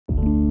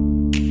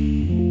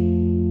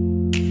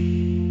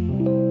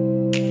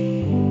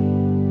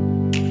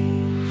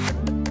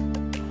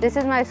This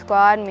is my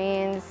squad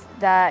means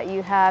that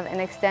you have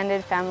an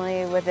extended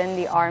family within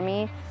the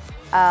Army.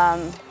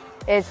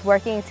 It's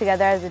working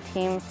together as a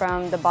team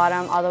from the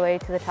bottom all the way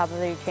to the top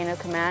of your chain of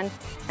command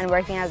and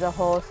working as a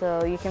whole,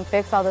 so you can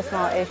fix all the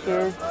small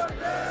issues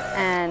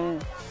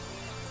and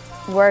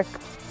work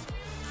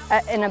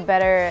in a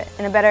better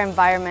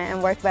environment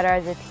and work better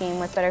as a team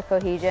with better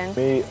cohesion.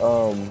 Me,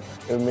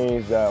 it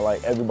means that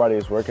like everybody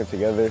is working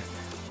together.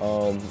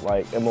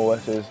 Like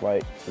MOSs,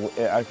 like in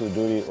active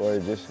duty or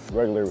just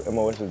regular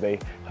MOSs, they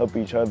help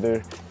each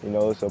other. You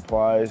know,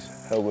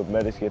 supplies, help with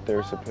medics get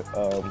their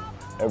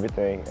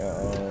everything.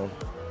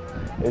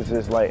 It's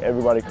just like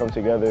everybody come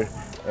together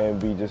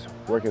and we just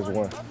work as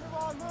one.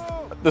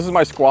 This is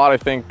my squad. I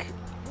think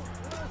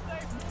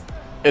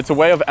it's a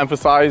way of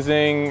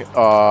emphasizing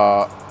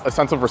a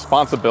sense of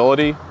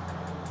responsibility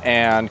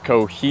and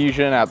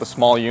cohesion at the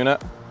small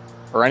unit,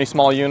 or any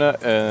small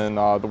unit in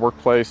the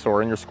workplace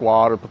or in your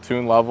squad or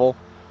platoon level.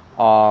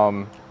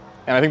 And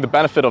I think the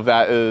benefit of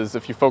that is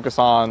if you focus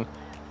on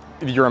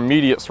your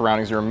immediate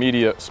surroundings, your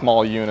immediate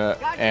small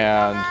unit,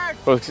 and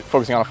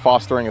focusing on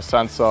fostering a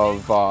sense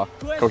of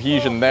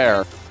cohesion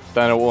there,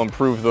 then it will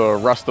improve the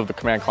rest of the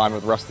command climate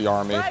of the rest of the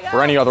Army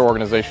or any other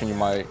organization you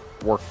might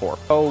work for.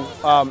 So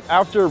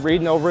after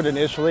reading over it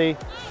initially,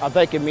 I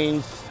think it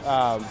means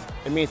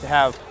to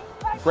have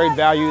great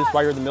values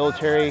while you're in the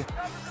military,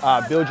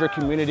 build your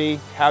community,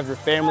 have your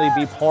family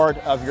be part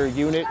of your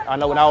unit. I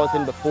know when I was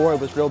in before, it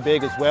was real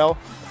big as well,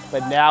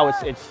 but now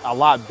it's a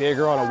lot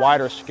bigger on a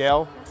wider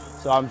scale.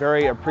 So I'm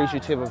very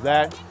appreciative of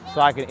that,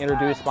 so I can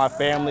introduce my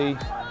family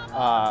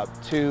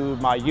to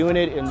my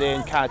unit and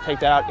then kind of take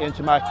that out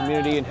into my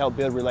community and help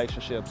build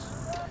relationships.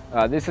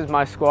 This is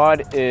my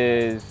squad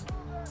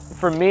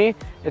for me,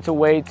 it's a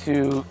way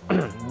to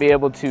be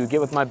able to get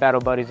with my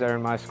battle buddies that are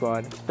in my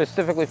squad.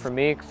 Specifically for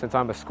me, since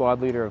I'm a squad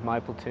leader of my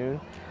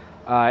platoon,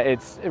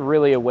 it's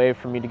really a way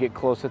for me to get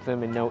close with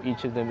them and know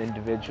each of them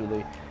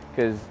individually.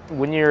 Because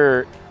when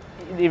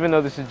even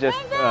though this is just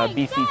a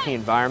BCT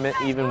environment,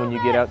 even when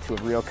you get out to a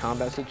real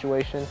combat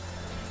situation,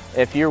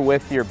 if you're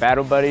with your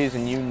battle buddies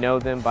and you know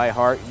them by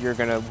heart, you're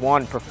going to,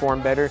 one,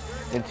 perform better,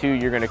 and two,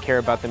 you're going to care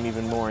about them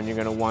even more, and you're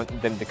going to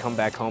want them to come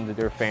back home to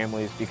their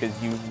families because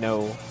you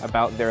know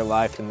about their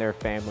life and their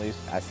families.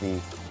 I see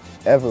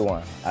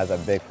everyone as a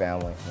big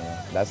family. You know?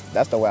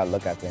 That's the way I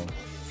look at things.